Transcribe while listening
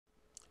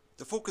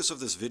The focus of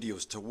this video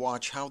is to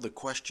watch how the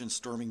question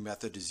storming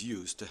method is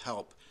used to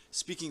help,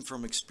 speaking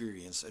from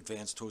experience,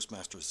 Advanced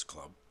Toastmasters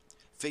Club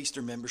face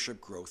their membership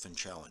growth and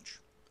challenge.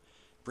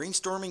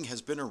 Brainstorming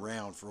has been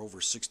around for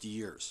over 60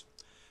 years.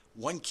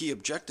 One key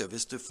objective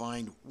is to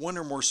find one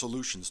or more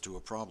solutions to a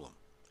problem.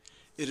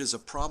 It is a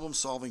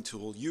problem-solving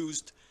tool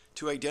used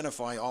to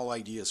identify all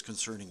ideas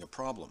concerning a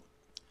problem.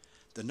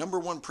 The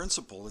number one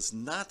principle is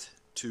not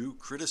to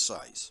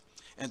criticize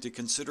and to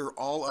consider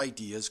all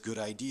ideas good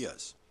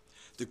ideas.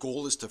 The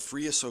goal is to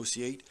free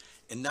associate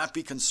and not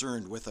be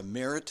concerned with the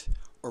merit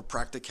or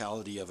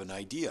practicality of an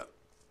idea.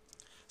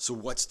 So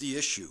what's the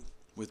issue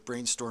with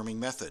brainstorming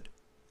method?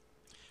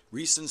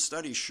 Recent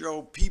studies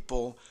show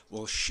people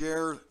will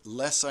share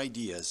less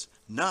ideas,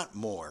 not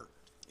more,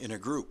 in a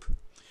group.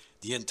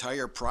 The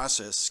entire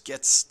process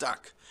gets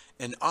stuck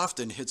and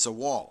often hits a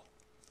wall.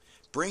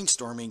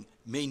 Brainstorming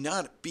may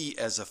not be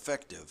as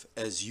effective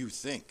as you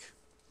think.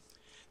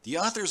 The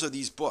authors of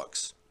these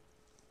books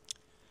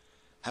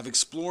have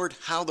explored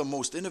how the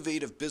most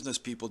innovative business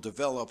people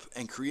develop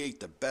and create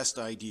the best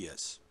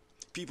ideas.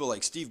 People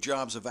like Steve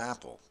Jobs of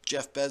Apple,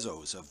 Jeff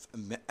Bezos of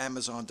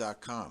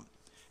Amazon.com,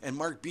 and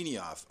Mark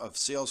Benioff of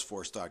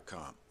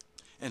Salesforce.com,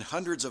 and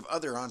hundreds of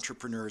other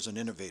entrepreneurs and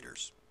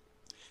innovators.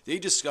 They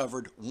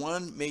discovered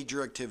one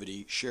major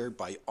activity shared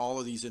by all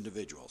of these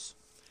individuals: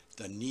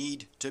 the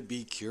need to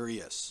be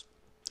curious.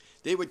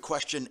 They would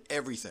question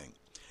everything,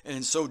 and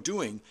in so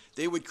doing,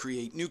 they would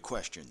create new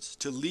questions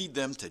to lead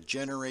them to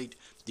generate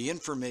the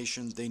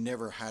information they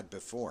never had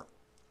before.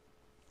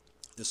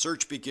 The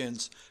search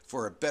begins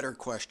for a better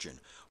question.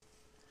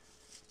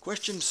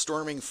 Question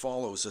storming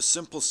follows a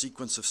simple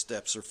sequence of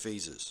steps or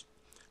phases.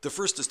 The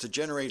first is to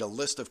generate a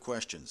list of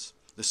questions.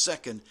 The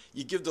second,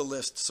 you give the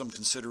list some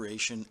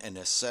consideration and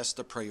assess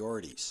the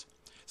priorities.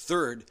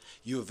 Third,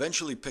 you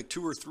eventually pick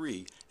 2 or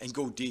 3 and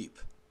go deep.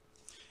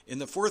 In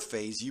the fourth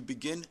phase, you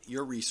begin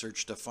your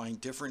research to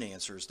find different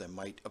answers that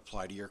might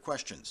apply to your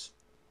questions.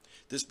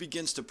 This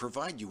begins to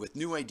provide you with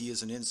new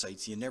ideas and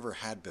insights you never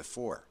had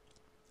before.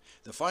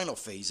 The final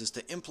phase is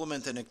to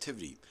implement an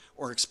activity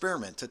or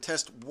experiment to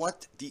test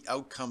what the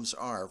outcomes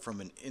are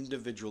from an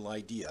individual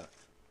idea.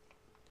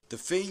 The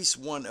phase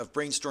 1 of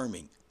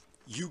brainstorming,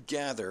 you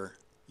gather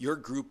your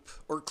group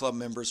or club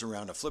members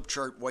around a flip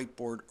chart,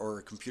 whiteboard, or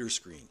a computer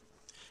screen.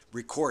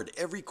 Record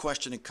every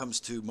question that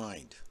comes to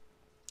mind.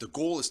 The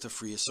goal is to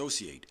free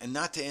associate and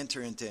not to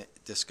enter into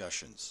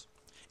discussions.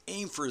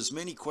 Aim for as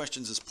many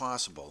questions as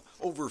possible,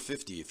 over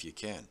 50 if you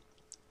can.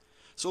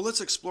 So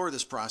let's explore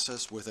this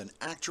process with an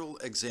actual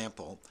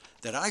example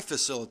that I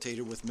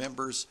facilitated with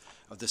members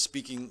of the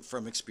Speaking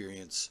from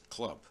Experience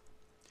Club.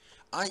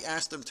 I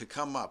asked them to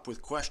come up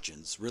with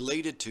questions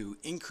related to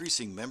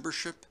increasing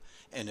membership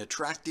and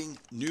attracting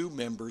new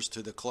members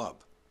to the club.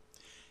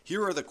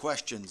 Here are the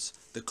questions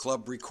the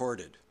club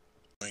recorded.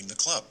 Join the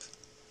club.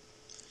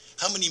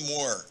 How many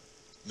more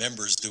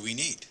members do we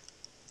need?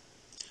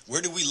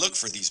 Where do we look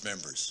for these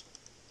members?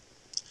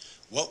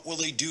 What will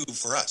they do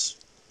for us?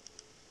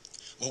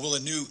 Well, will a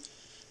new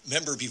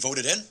member be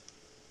voted in?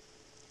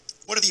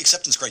 What are the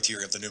acceptance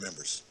criteria of the new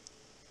members?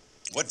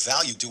 What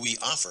value do we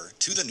offer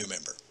to the new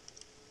member?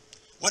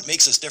 What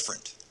makes us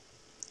different?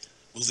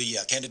 Will the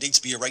candidates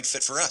be a right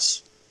fit for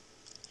us?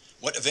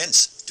 What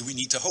events do we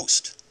need to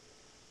host?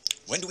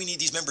 When do we need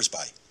these members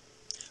by?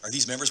 Are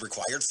these members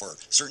required for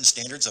certain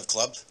standards of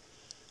club?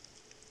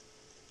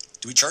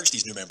 Do we charge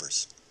these new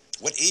members?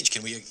 What age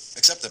can we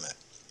accept them at?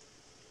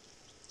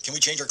 Can we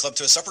change our club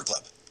to a supper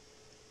club?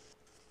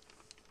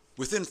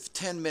 Within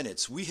 10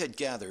 minutes, we had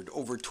gathered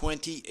over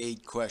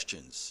 28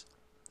 questions.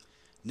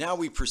 Now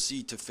we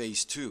proceed to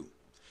phase 2.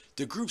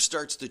 The group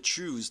starts to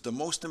choose the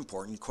most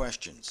important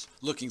questions,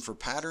 looking for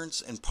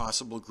patterns and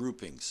possible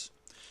groupings.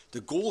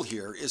 The goal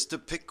here is to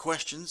pick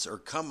questions or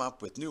come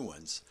up with new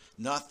ones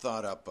not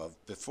thought up of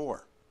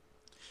before.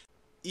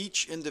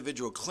 Each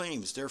individual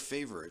claims their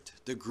favorite.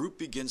 The group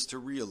begins to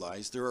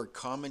realize there are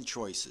common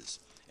choices,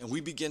 and we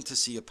begin to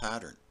see a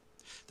pattern.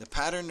 The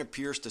pattern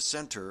appears to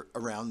center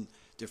around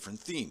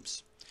different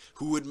themes.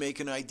 Who would make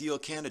an ideal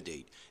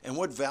candidate, and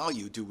what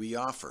value do we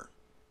offer?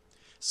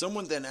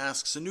 Someone then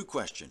asks a new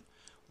question.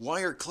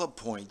 Why are club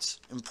points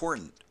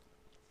important?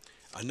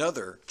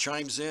 Another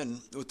chimes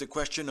in with the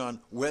question on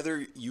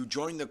whether you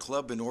join the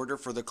club in order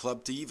for the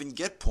club to even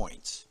get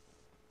points.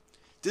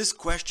 This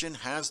question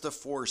has the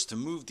force to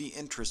move the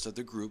interest of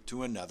the group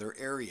to another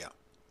area.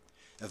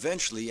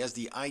 Eventually, as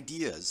the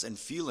ideas and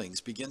feelings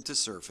begin to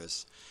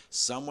surface,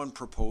 someone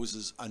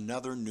proposes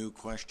another new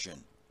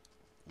question.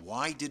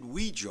 Why did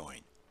we join?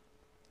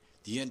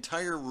 The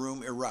entire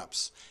room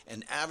erupts,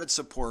 and avid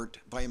support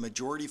by a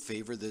majority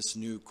favor this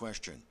new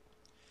question.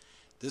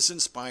 This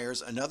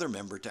inspires another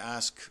member to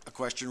ask a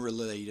question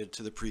related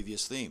to the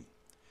previous theme.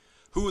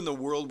 Who in the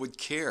world would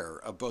care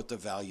about the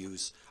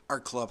values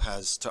our club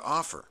has to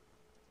offer?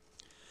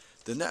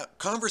 The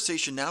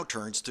conversation now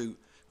turns to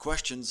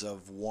questions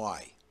of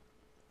why.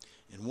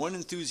 And one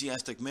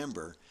enthusiastic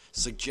member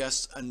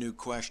suggests a new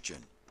question.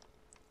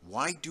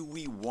 Why do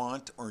we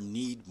want or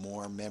need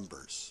more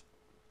members?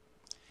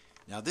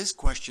 Now, this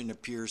question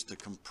appears to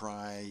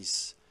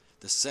comprise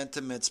the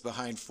sentiments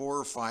behind 4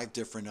 or 5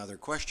 different other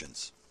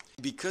questions.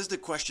 Because the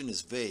question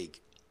is vague,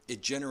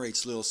 it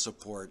generates little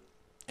support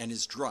and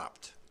is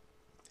dropped.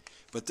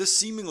 But this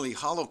seemingly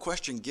hollow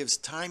question gives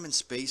time and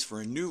space for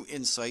a new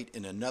insight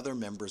in another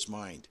member's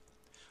mind.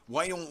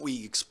 Why don't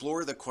we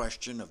explore the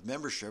question of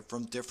membership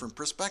from different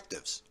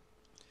perspectives?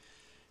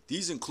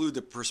 These include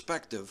the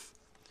perspective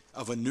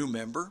of a new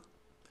member,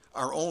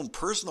 our own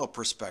personal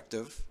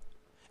perspective,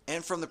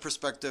 and from the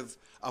perspective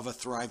of a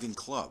thriving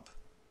club.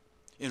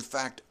 In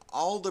fact,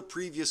 all the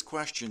previous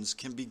questions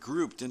can be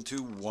grouped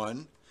into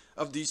one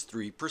of these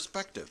 3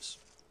 perspectives.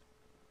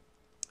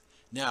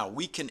 Now,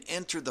 we can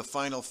enter the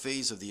final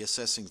phase of the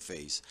assessing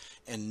phase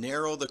and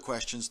narrow the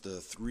questions to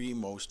the 3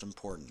 most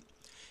important.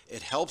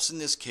 It helps in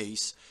this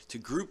case to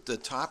group the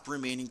top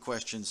remaining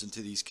questions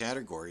into these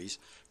categories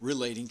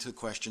relating to the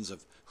questions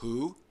of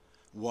who,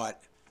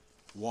 what,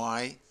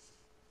 why,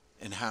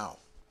 and how.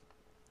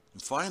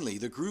 And finally,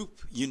 the group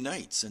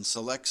unites and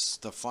selects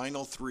the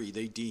final 3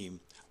 they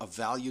deem of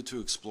value to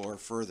explore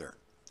further.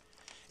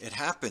 It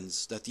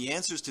happens that the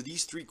answers to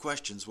these 3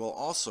 questions will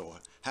also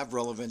have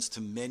relevance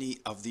to many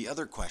of the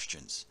other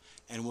questions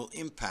and will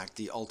impact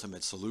the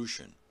ultimate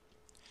solution.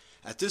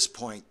 At this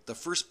point, the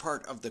first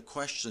part of the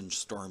question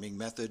storming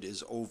method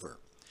is over.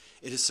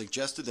 It is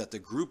suggested that the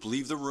group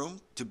leave the room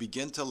to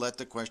begin to let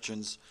the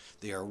questions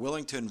they are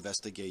willing to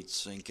investigate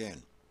sink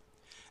in.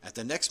 At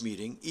the next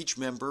meeting, each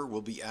member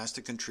will be asked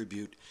to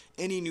contribute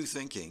any new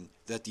thinking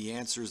that the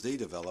answers they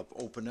develop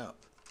open up.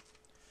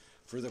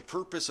 For the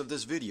purpose of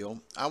this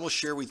video, I will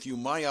share with you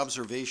my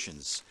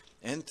observations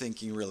and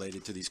thinking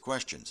related to these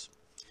questions.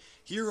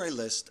 Here I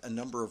list a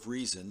number of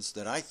reasons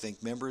that I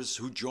think members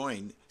who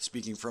join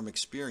Speaking from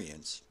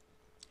Experience.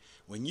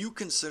 When you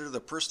consider the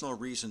personal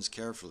reasons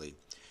carefully,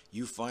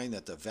 you find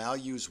that the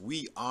values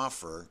we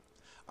offer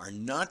are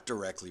not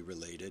directly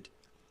related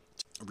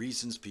to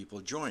reasons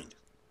people joined.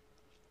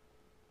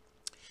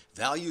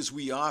 Values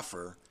we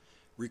offer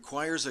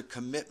requires a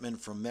commitment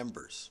from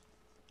members.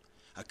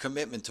 A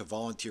commitment to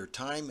volunteer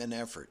time and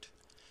effort,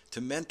 to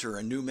mentor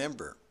a new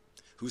member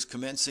who's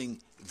commencing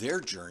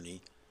their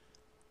journey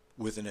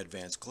with an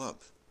advanced club.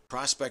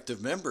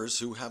 Prospective members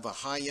who have a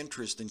high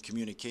interest in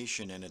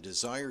communication and a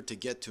desire to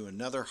get to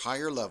another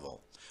higher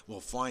level will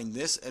find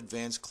this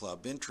advanced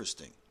club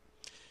interesting.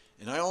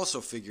 And I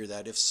also figure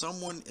that if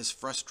someone is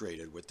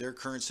frustrated with their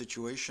current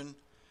situation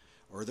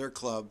or their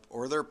club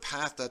or their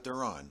path that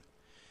they're on,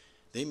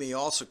 they may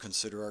also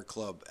consider our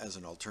club as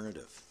an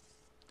alternative.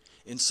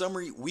 In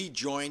summary, we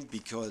joined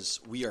because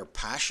we are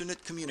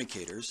passionate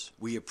communicators,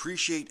 we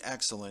appreciate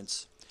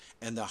excellence,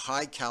 and the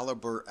high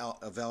caliber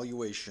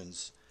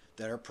evaluations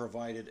that are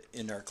provided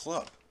in our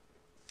club.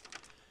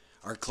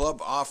 Our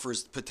club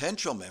offers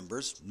potential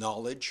members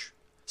knowledge,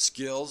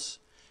 skills,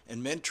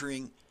 and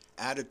mentoring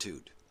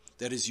attitude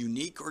that is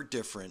unique or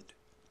different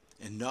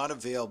and not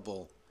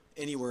available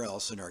anywhere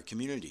else in our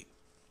community.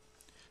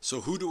 So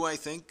who do I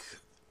think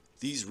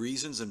these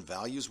reasons and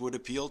values would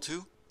appeal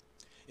to?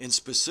 In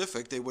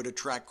specific, they would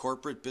attract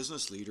corporate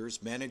business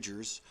leaders,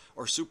 managers,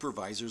 or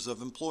supervisors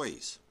of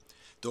employees,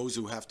 those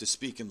who have to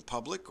speak in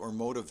public or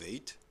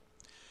motivate,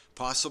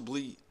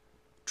 possibly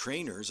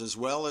trainers as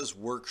well as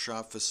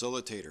workshop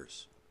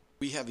facilitators.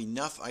 We have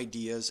enough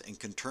ideas and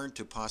can turn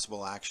to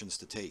possible actions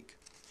to take.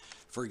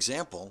 For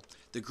example,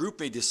 the group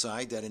may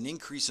decide that an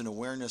increase in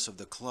awareness of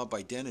the club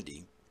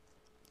identity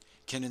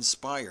can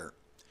inspire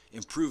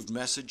improved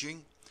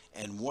messaging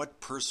and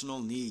what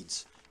personal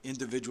needs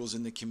individuals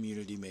in the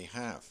community may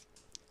have.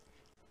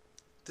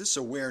 This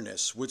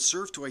awareness would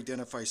serve to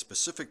identify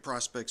specific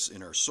prospects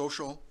in our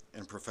social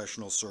and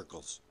professional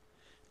circles.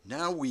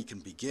 Now we can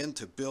begin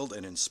to build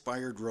an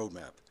inspired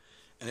roadmap.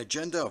 An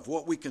agenda of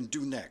what we can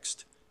do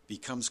next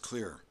becomes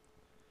clear.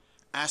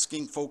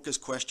 Asking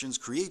focused questions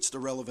creates the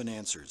relevant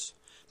answers.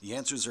 The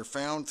answers are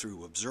found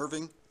through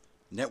observing,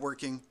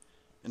 networking,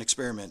 and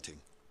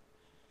experimenting.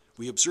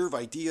 We observe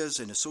ideas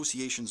and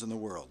associations in the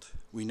world.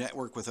 We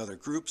network with other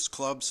groups,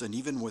 clubs, and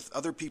even with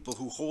other people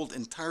who hold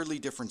entirely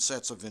different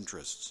sets of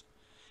interests.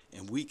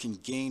 And we can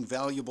gain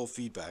valuable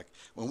feedback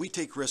when we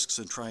take risks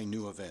in trying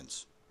new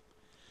events.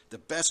 The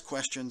best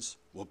questions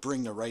will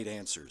bring the right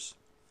answers.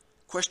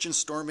 Question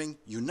storming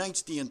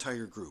unites the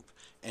entire group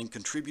and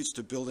contributes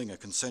to building a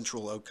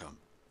consensual outcome.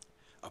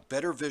 A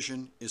better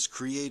vision is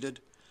created,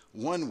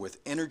 one with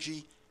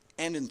energy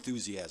and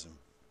enthusiasm.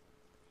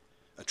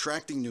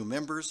 Attracting new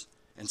members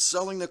and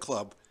selling the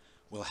club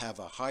will have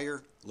a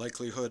higher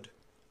likelihood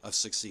of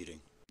succeeding.